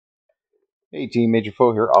Hey team, Major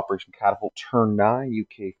Foe here, Operation Catapult Turn 9,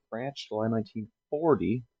 UK France, July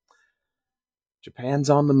 1940. Japan's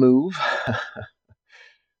on the move.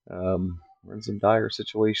 We're in some dire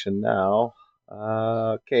situation now.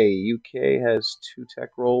 Okay, UK has 2 tech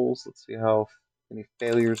rolls. Let's see how many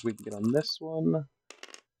failures we can get on this one.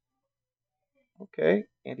 Okay,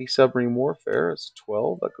 anti-submarine warfare is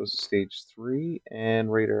 12. That goes to stage 3,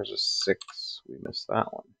 and radar is a 6. We missed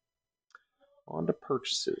that one. On to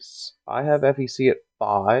purchases. I have FEC at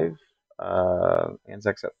 5,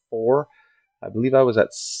 Anzac's at 4. I believe I was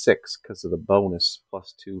at 6 because of the bonus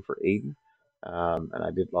 +2 for Aiden, and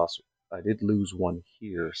I did lose one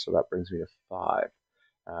here, so that brings me to 5.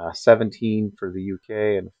 17 for the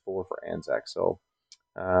UK and 4 for Anzac. So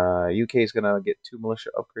UK is gonna get 2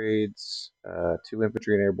 militia upgrades, 2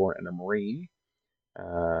 infantry and airborne, and a marine.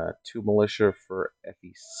 2 militia for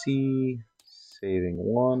FEC, saving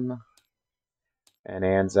 1, and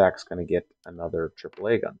Anzac's gonna get another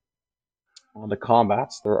AAA gun. On the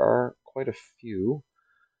combats, there are quite a few.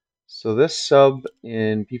 So this sub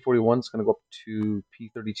in P41 is going to go up to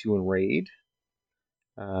P32 in raid.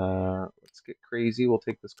 Let's get crazy. We'll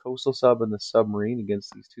take this coastal sub and the submarine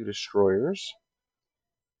against these 2 destroyers.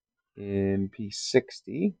 In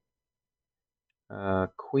P60,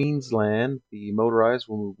 Queensland, the motorized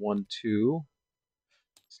will move 1-2.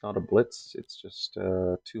 It's not a blitz, it's just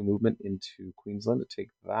 2 movement into Queensland to take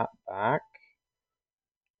that back.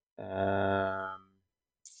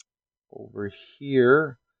 Over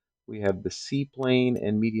here, we have the seaplane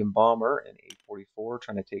and medium bomber and A-44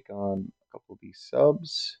 trying to take on a couple of these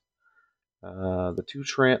subs. The 2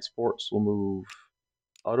 transports will move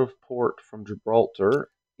out of port from Gibraltar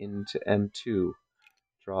into M2.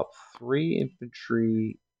 Drop 3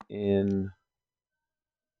 infantry in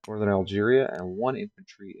northern Algeria and 1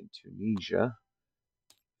 infantry in Tunisia.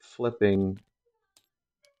 Flipping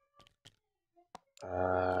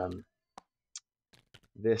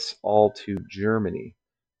this all to Germany.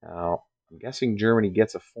 Now, I'm guessing Germany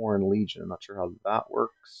gets a foreign legion. I'm not sure how that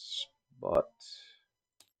works, but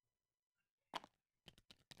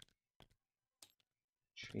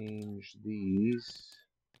change these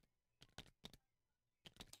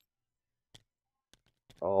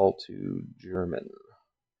all to German.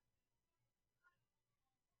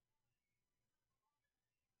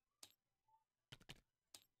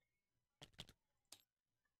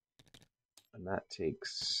 And that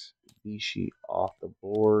takes Vichy off the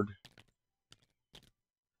board.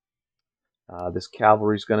 This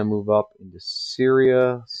cavalry is going to move up into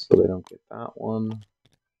Syria, so they don't get that one.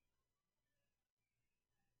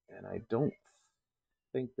 And I don't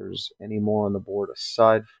think there's any more on the board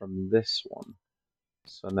aside from this one.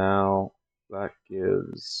 So now that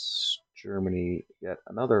gives Germany yet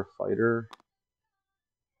another fighter.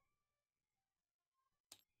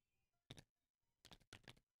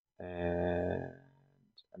 And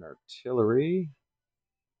an artillery.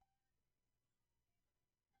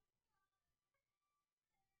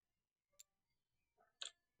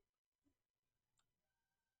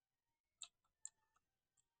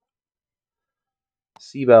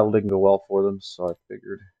 Sea battle didn't go well for them, so I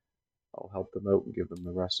figured I'll help them out and give them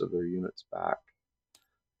the rest of their units back.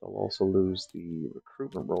 They'll also lose the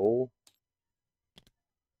recruitment roll.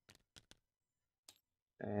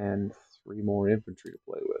 And 3 more infantry to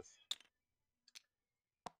play with.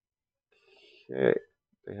 Okay,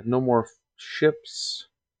 they have no more ships.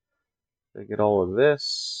 They get all of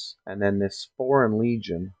this, and then this foreign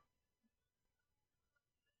legion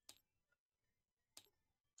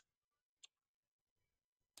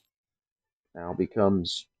now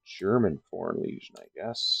becomes German foreign legion, I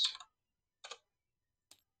guess.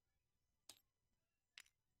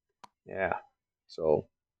 Yeah, so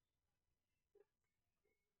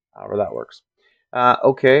however that works.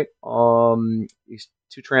 Okay, these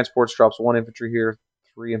 2 transports drops 1 infantry here,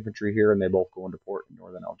 3 infantry here, and they both go into port in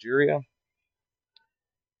northern Algeria.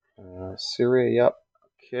 Syria, yep.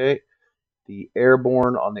 Okay, the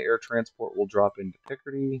airborne on the air transport will drop into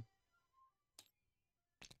Picardy.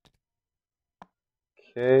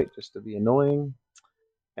 Okay, just to be annoying.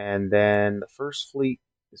 And then the first fleet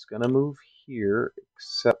is going to move here,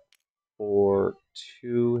 except for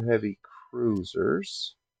 2 heavy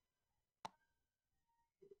cruisers.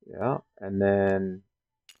 Yeah, and then,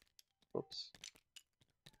 oops,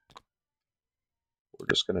 we're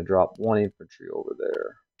just going to drop 1 infantry over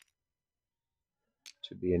there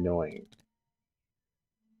to be annoying.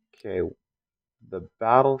 Okay, the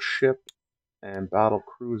battleship and battle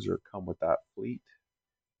cruiser come with that fleet.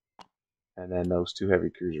 And then those 2 heavy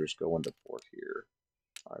cruisers go into port here.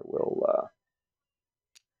 I will,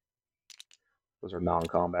 those are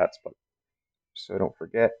non-combats, but so I don't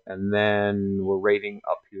forget. And then we're raiding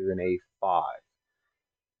up here in A5.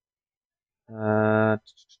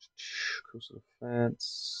 Coastal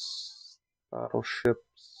defense,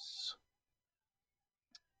 battleships.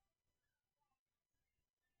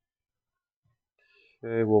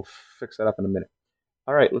 Okay, we'll fix that up in a minute.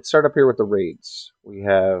 All right, let's start up here with the raids. We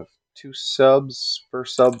have 2 subs.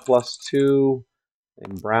 First sub +2.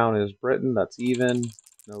 And brown is Britain. That's even.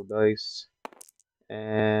 No dice.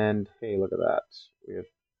 And hey, look at that. We have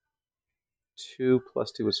 2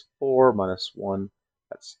 + 2 is 4 -1.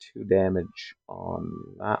 That's 2 damage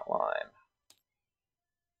on that line.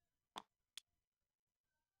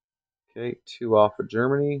 Okay, 2 off of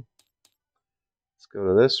Germany. Let's go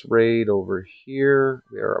to this raid over here.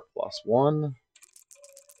 We are a +1.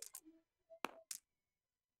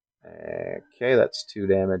 Okay, that's 2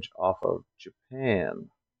 damage off of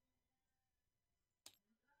Japan.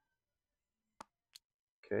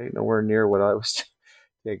 Okay, nowhere near what I was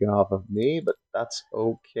taking off of me, but that's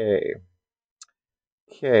okay.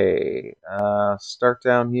 Okay, start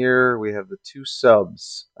down here. We have the 2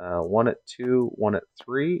 subs, 1 at 2, 1 at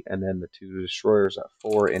 3, and then the 2 destroyers at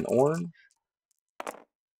 4 in orange.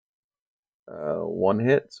 1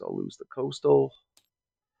 hit, so I'll lose the coastal.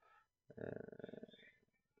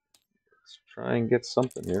 Let's try and get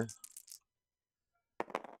something here.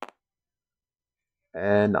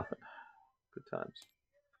 And nothing. Good times.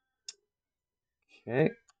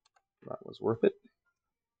 Okay, that was worth it.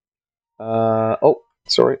 Oh,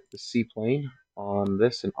 sorry, the seaplane on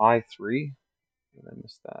this and I3. Did I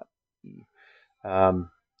miss that? The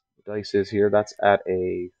dice is here. That's at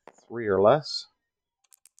a 3 or less.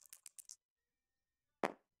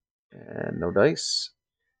 And no dice.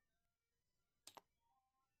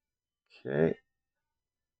 Okay.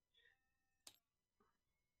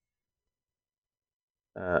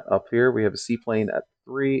 Up here we have a seaplane at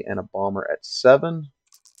 3 and a bomber at 7.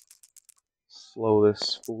 Slow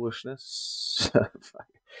this foolishness.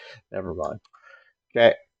 Never mind.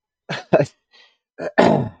 Okay. I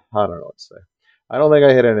don't know what to say. I don't think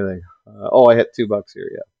I hit anything. Oh, I hit $2 here.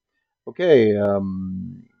 Yeah. Okay. I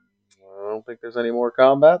don't think there's any more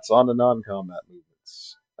combats. On to non-combat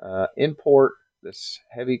movements. Import this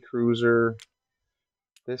heavy cruiser.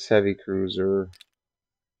 This heavy cruiser.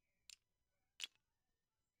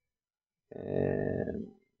 And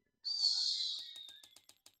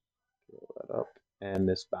fill that up. And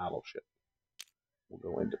this battleship will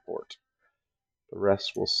go into port. The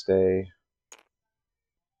rest will stay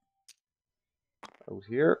out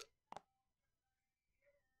here.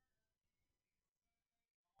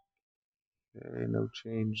 Okay, no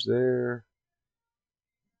change there.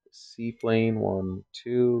 Seaplane 1,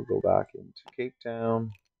 2, go back into Cape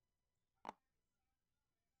Town.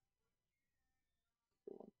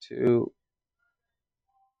 1, 2.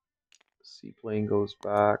 Seaplane goes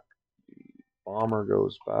back. The bomber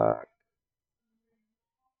goes back.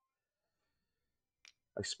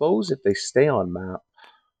 I suppose if they stay on map.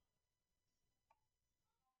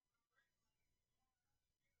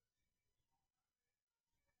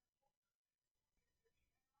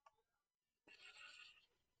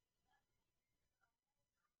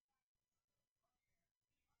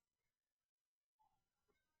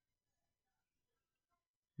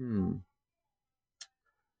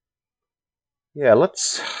 Yeah,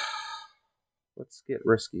 let's get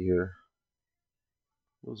risky here.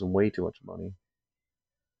 Losing way too much money.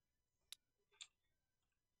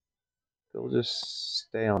 They'll just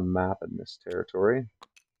stay on map in this territory.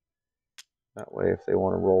 That way, if they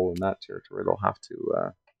want to roll in that territory, they'll have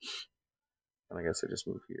to. And I guess I just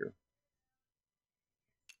move here.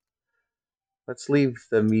 Let's leave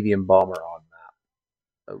the medium bomber on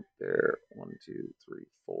map. Out there. 1, 2, 3,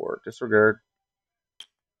 4. Disregard.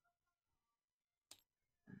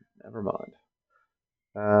 Never mind.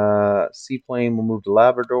 Seaplane will move to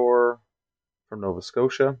Labrador from Nova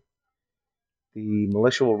Scotia. The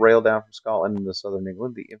militia will rail down from Scotland into southern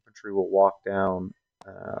England. The infantry will walk down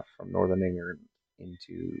from northern England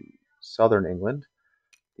into southern England.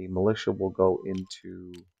 The militia will go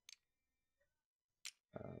into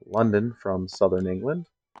London from southern England.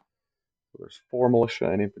 So there's 4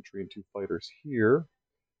 militia and infantry and 2 fighters here.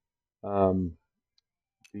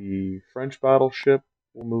 The French battleship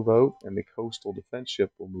will move out, and the coastal defense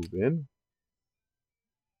ship will move in.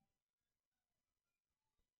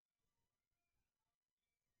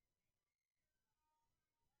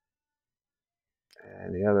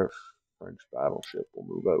 And the other French battleship will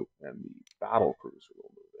move out, and the battle cruiser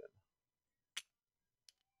will move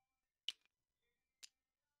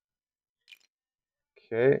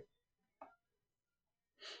in. Okay.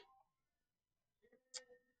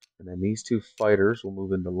 And then these 2 fighters will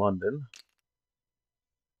move into London.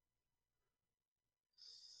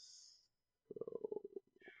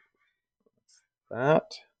 that.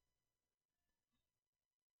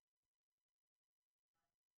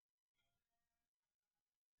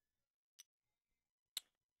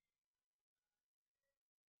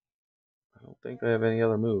 I don't think I have any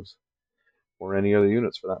other moves, or any other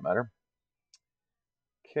units for that matter.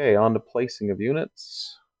 Okay, on to placing of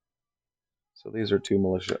units. So these are 2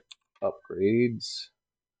 militia upgrades.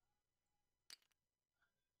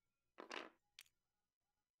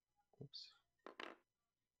 Oops.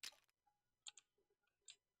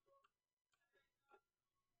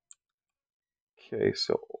 Okay,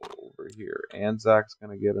 so over here, Anzac's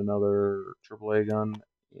going to get another AAA gun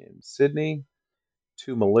in Sydney.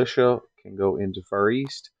 2 militia can go into Far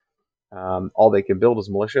East. All they can build is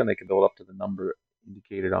militia, and they can build up to the number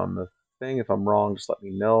indicated on the thing. If I'm wrong, just let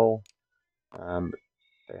me know.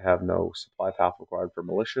 They have no supply path required for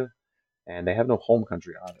militia, and they have no home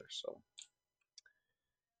country either. So,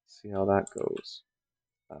 see how that goes.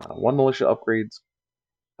 1 militia upgrade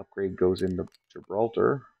goes into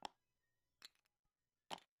Gibraltar.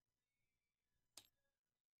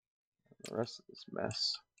 The rest of this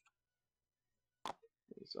mess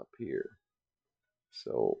is up here.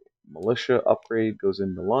 So militia upgrade goes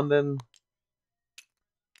into London,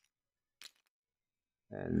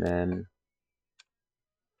 and then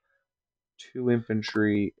 2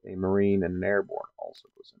 infantry, a marine, and an airborne also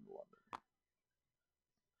goes into London.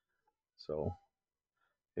 So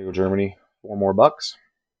there you go, Germany. 4 more bucks.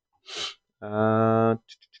 I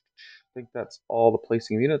think that's all the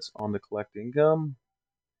placing of units on the collect income.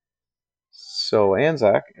 So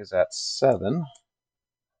Anzac is at 7,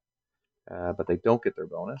 but they don't get their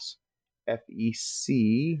bonus.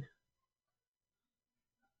 FEC,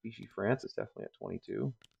 Vichy France, is definitely at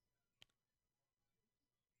 22.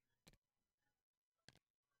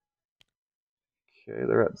 Okay,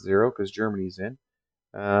 they're at 0 because Germany's in.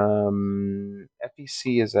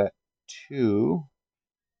 FEC is at 2.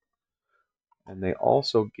 And they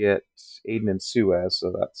also get Aden and Suez,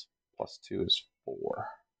 so that's +2 is 4.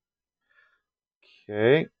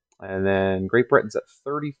 Okay, and then Great Britain's at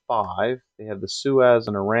 35. They have the Suez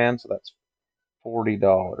and Iran, so that's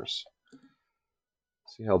 $40.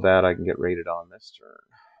 See how bad I can get rated on this turn.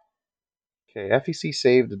 Okay, FEC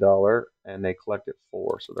saved $1, and they collected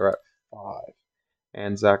 4, so they're at 5.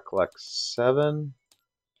 Anzac collects 7,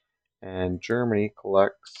 and Germany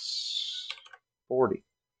collects 40.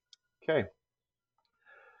 Okay.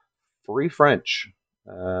 Free French.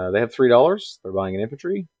 They have $3. They're buying an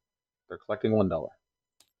infantry. They're collecting $1.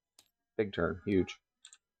 Big turn, huge.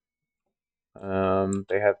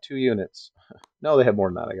 They have 2 units. No, they have more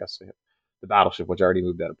than that, I guess. They have the battleship, which I already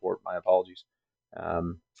moved out of port. My apologies.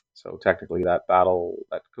 So technically, that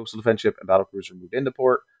coastal defense ship and battle cruiser moved into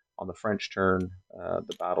port. On the French turn,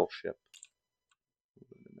 the battleship.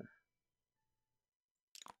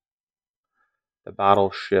 The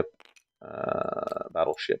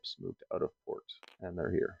battleships moved out of port, and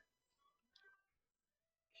they're here.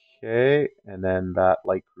 Okay, and then that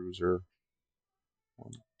light cruiser.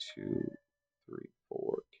 1, 2, 3,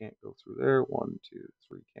 4 can't go through there. 1, 2,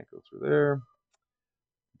 3 can't go through there.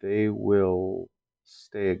 They will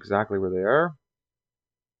stay exactly where they are.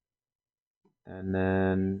 And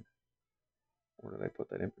then, where did I put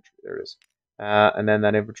that infantry? There it is. And then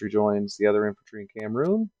that infantry joins the other infantry in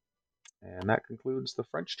Cameroon. And that concludes the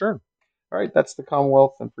French turn. All right, that's the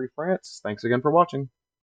Commonwealth and Free France. Thanks again for watching.